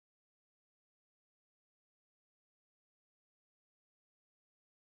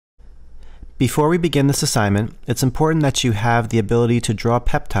Before we begin this assignment, it's important that you have the ability to draw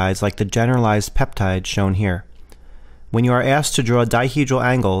peptides like the generalized peptide shown here. When you are asked to draw dihedral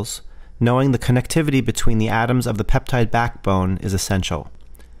angles, knowing the connectivity between the atoms of the peptide backbone is essential.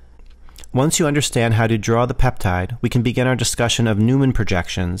 Once you understand how to draw the peptide, we can begin our discussion of Newman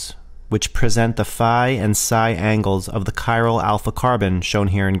projections, which present the phi and psi angles of the chiral alpha carbon shown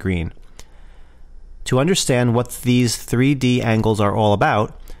here in green. To understand what these 3D angles are all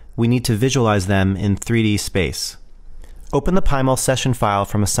about, we need to visualize them in 3D space. Open the PyMol session file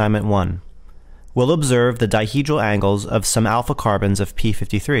from Assignment 1. We'll observe the dihedral angles of some alpha carbons of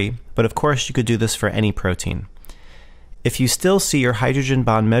p53, but of course you could do this for any protein. If you still see your hydrogen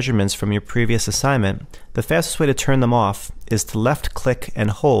bond measurements from your previous assignment, the fastest way to turn them off is to left-click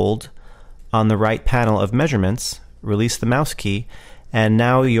and hold on the right panel of measurements, release the mouse key, and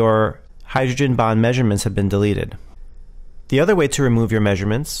now your hydrogen bond measurements have been deleted. The other way to remove your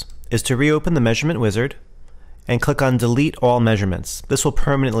measurements is to reopen the measurement wizard and click on Delete All Measurements. This will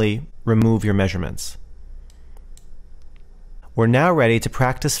permanently remove your measurements. We're now ready to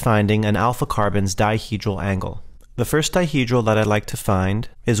practice finding an alpha carbon's dihedral angle. The first dihedral that I'd like to find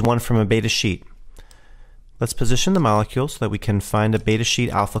is one from a beta sheet. Let's position the molecule so that we can find a beta sheet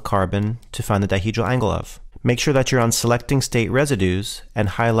alpha carbon to find the dihedral angle of. Make sure that you're on Selecting State Residues and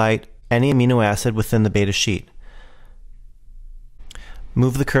highlight any amino acid within the beta sheet.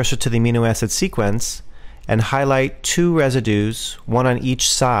 Move the cursor to the amino acid sequence and highlight 2 residues, one on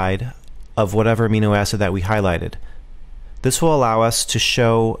each side of whatever amino acid that we highlighted. This will allow us to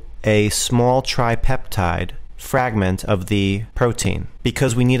show a small tripeptide fragment of the protein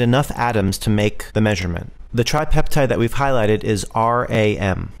because we need enough atoms to make the measurement. The tripeptide that we've highlighted is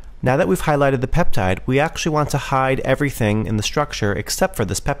RAM. Now that we've highlighted the peptide, we actually want to hide everything in the structure except for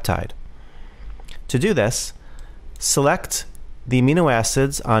this peptide. To do this, select the amino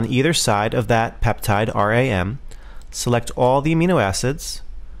acids on either side of that peptide RAM, select all the amino acids,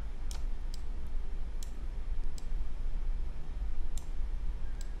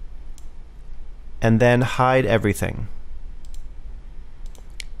 and then hide everything.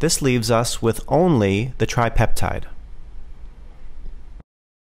 This leaves us with only the tripeptide.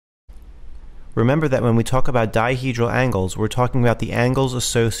 Remember that when we talk about dihedral angles, we're talking about the angles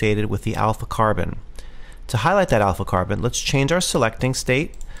associated with the alpha carbon. To highlight that alpha carbon, let's change our selecting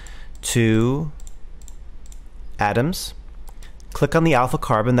state to Atoms. Click on the alpha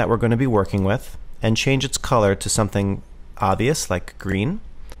carbon that we're going to be working with and change its color to something obvious like green.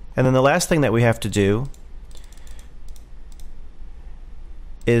 And then the last thing that we have to do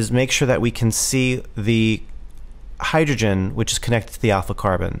is make sure that we can see the hydrogen which is connected to the alpha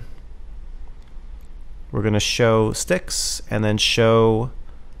carbon. We're going to show sticks and then show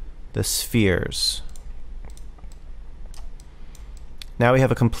the spheres. Now we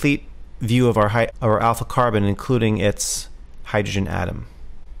have a complete view of our alpha carbon, including its hydrogen atom.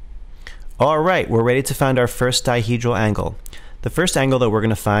 Alright, we're ready to find our first dihedral angle. The first angle that we're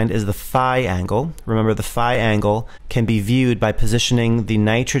going to find is the phi angle. Remember, the phi angle can be viewed by positioning the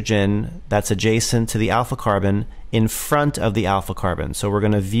nitrogen that's adjacent to the alpha carbon in front of the alpha carbon. So we're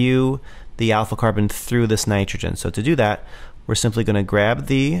going to view the alpha carbon through this nitrogen. So to do that, we're simply going to grab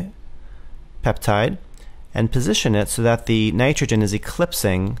the peptide and position it so that the nitrogen is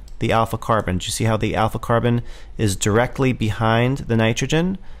eclipsing the alpha carbon. Do you see how the alpha carbon is directly behind the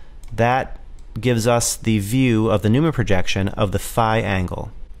nitrogen? That gives us the view of the Newman projection of the phi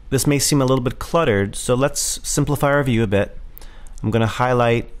angle. This may seem a little bit cluttered, so let's simplify our view a bit. I'm going to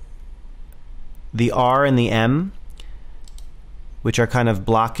highlight the R and the M, which are kind of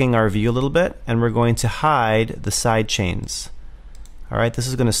blocking our view a little bit, and we're going to hide the side chains. Alright, this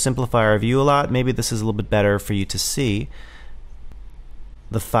is going to simplify our view a lot. Maybe this is a little bit better for you to see.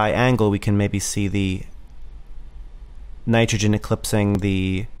 The phi angle, we can maybe see the nitrogen eclipsing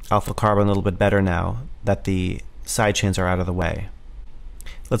the alpha carbon a little bit better now that the side chains are out of the way.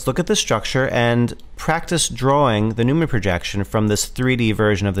 Let's look at this structure and practice drawing the Newman projection from this 3D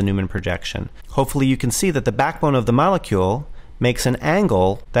version of the Newman projection. Hopefully you can see that the backbone of the molecule makes an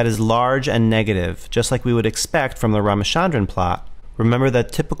angle that is large and negative, just like we would expect from the Ramachandran plot. Remember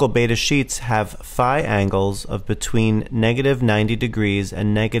that typical beta sheets have phi angles of between negative 90 degrees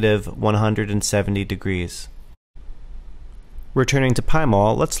and negative 170 degrees. Returning to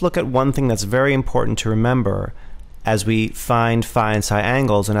PyMol, let's look at one thing that's very important to remember as we find phi and psi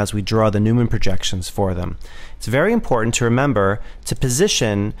angles and as we draw the Newman projections for them. It's very important to remember to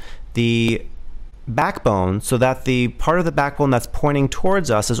position the backbone so that the part of the backbone that's pointing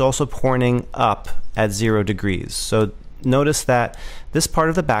towards us is also pointing up at 0 degrees. So notice that this part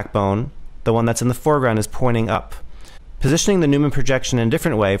of the backbone, the one that's in the foreground, is pointing up. Positioning the Newman projection in a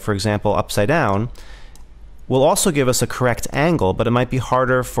different way, for example, upside down, will also give us a correct angle, but it might be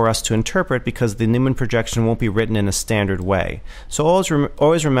harder for us to interpret because the Newman projection won't be written in a standard way. So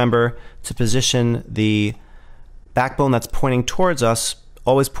always remember to position the backbone that's pointing towards us,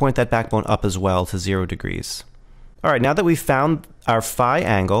 always point that backbone up as well to 0 degrees. All right, now that we've found our phi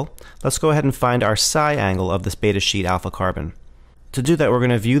angle, let's go ahead and find our psi angle of this beta sheet alpha carbon. To do that, we're going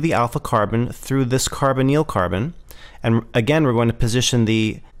to view the alpha carbon through this carbonyl carbon, and again, we're going to position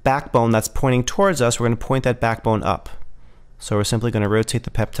the backbone that's pointing towards us, we're going to point that backbone up. So we're simply going to rotate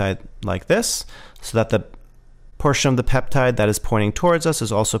the peptide like this, so that the portion of the peptide that is pointing towards us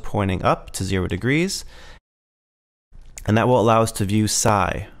is also pointing up to 0 degrees. And that will allow us to view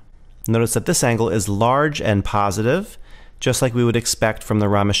psi. Notice that this angle is large and positive, just like we would expect from the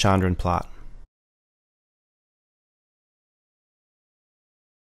Ramachandran plot.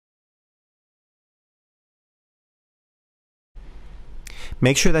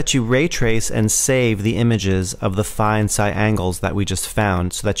 Make sure that you ray trace and save the images of the phi and psi angles that we just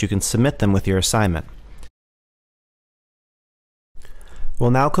found so that you can submit them with your assignment. We'll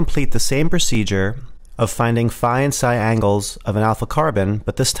now complete the same procedure of finding phi and psi angles of an alpha carbon,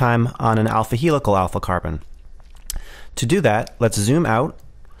 but this time on an alpha helical alpha carbon. To do that, let's zoom out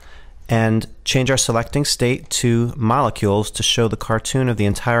and change our selecting state to molecules to show the cartoon of the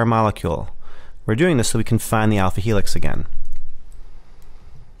entire molecule. We're doing this so we can find the alpha helix again.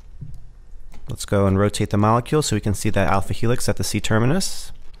 Let's go and rotate the molecule so we can see that alpha helix at the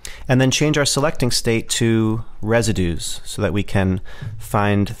C-terminus. And then change our selecting state to residues so that we can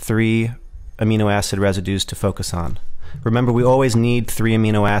find 3 amino acid residues to focus on. Remember, we always need 3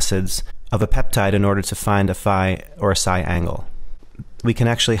 amino acids of a peptide in order to find a phi or a psi angle. We can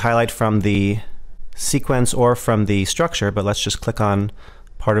actually highlight from the sequence or from the structure, but let's just click on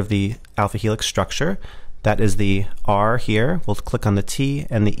part of the alpha helix structure. That is the R here. We'll click on the T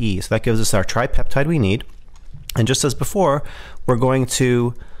and the E. So that gives us our tripeptide we need. And just as before, we're going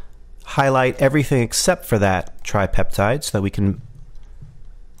to highlight everything except for that tripeptide so that we can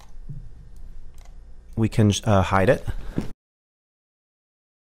hide it.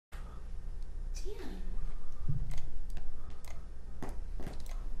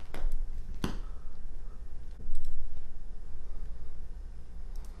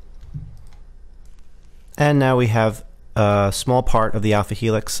 And now we have a small part of the alpha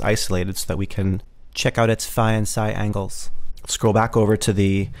helix isolated so that we can check out its phi and psi angles. Scroll back over to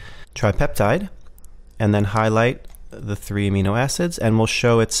the tripeptide and then highlight the 3 amino acids, and we'll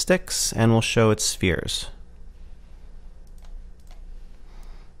show its sticks and we'll show its spheres.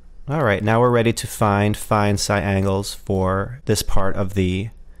 All right, now we're ready to find phi and psi angles for this part of the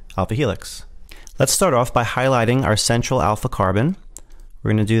alpha helix. Let's start off by highlighting our central alpha carbon.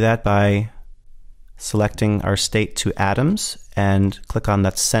 We're going to do that by selecting our state to atoms and click on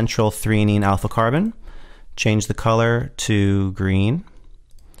that central threonine alpha carbon. Change the color to green.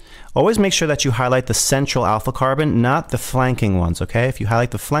 Always make sure that you highlight the central alpha carbon, not the flanking ones, okay? If you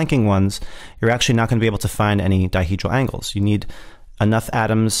highlight the flanking ones, you're actually not going to be able to find any dihedral angles. You need enough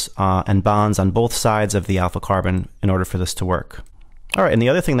atoms and bonds on both sides of the alpha carbon in order for this to work. All right, and the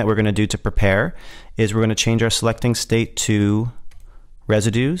other thing that we're going to do to prepare is we're going to change our selecting state to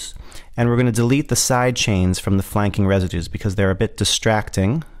residues, and we're going to delete the side chains from the flanking residues because they're a bit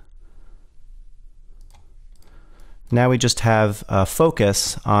distracting. Now we just have a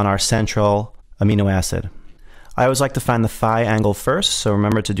focus on our central amino acid. I always like to find the phi angle first, so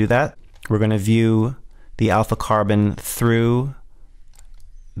remember to do that. We're going to view the alpha carbon through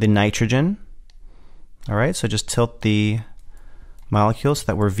the nitrogen. All right, so just tilt the molecule so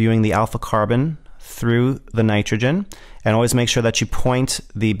that we're viewing the alpha carbon through the nitrogen, and always make sure that you point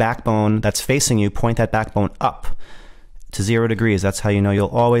the backbone that's facing you, point that backbone up to 0 degrees. That's how you know you'll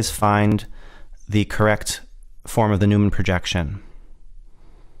always find the correct form of the Newman projection.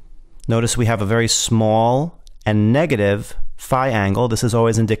 Notice we have a very small and negative phi angle. This is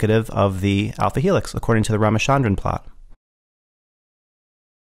always indicative of the alpha helix according to the Ramachandran plot.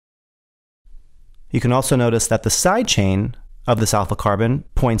 You can also notice that the side chain of this alpha carbon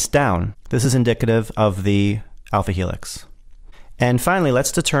points down. This is indicative of the alpha helix. And finally,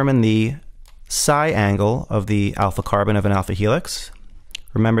 let's determine the psi angle of the alpha carbon of an alpha helix.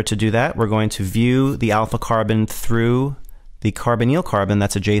 Remember to do that, we're going to view the alpha carbon through the carbonyl carbon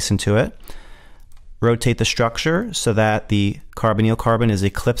that's adjacent to it. Rotate the structure so that the carbonyl carbon is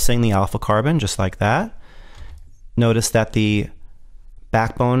eclipsing the alpha carbon, just like that. Notice that the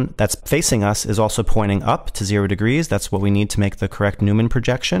backbone that's facing us is also pointing up to 0 degrees. That's what we need to make the correct Newman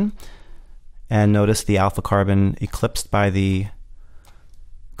projection. And notice the alpha carbon eclipsed by the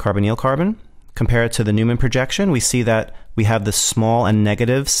carbonyl carbon. Compare it to the Newman projection, we see that we have the small and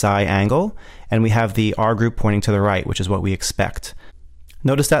negative psi angle, and we have the R group pointing to the right, which is what we expect.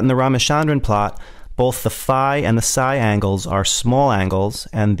 Notice that in the Ramachandran plot, both the phi and the psi angles are small angles,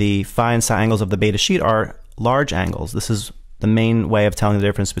 and the phi and psi angles of the beta sheet are large angles. This is the main way of telling the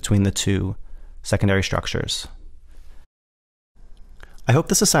difference between the two secondary structures. I hope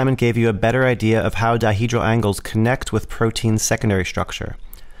this assignment gave you a better idea of how dihedral angles connect with protein's secondary structure.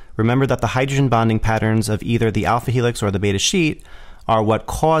 Remember that the hydrogen bonding patterns of either the alpha helix or the beta sheet are what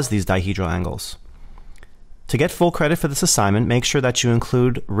cause these dihedral angles. To get full credit for this assignment, make sure that you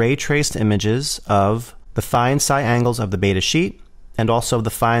include ray-traced images of the phi and psi angles of the beta sheet and also the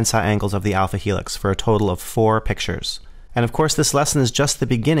phi and psi angles of the alpha helix for a total of 4 pictures. And of course, this lesson is just the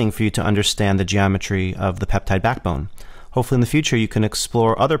beginning for you to understand the geometry of the peptide backbone. Hopefully in the future you can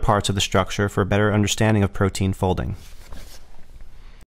explore other parts of the structure for a better understanding of protein folding.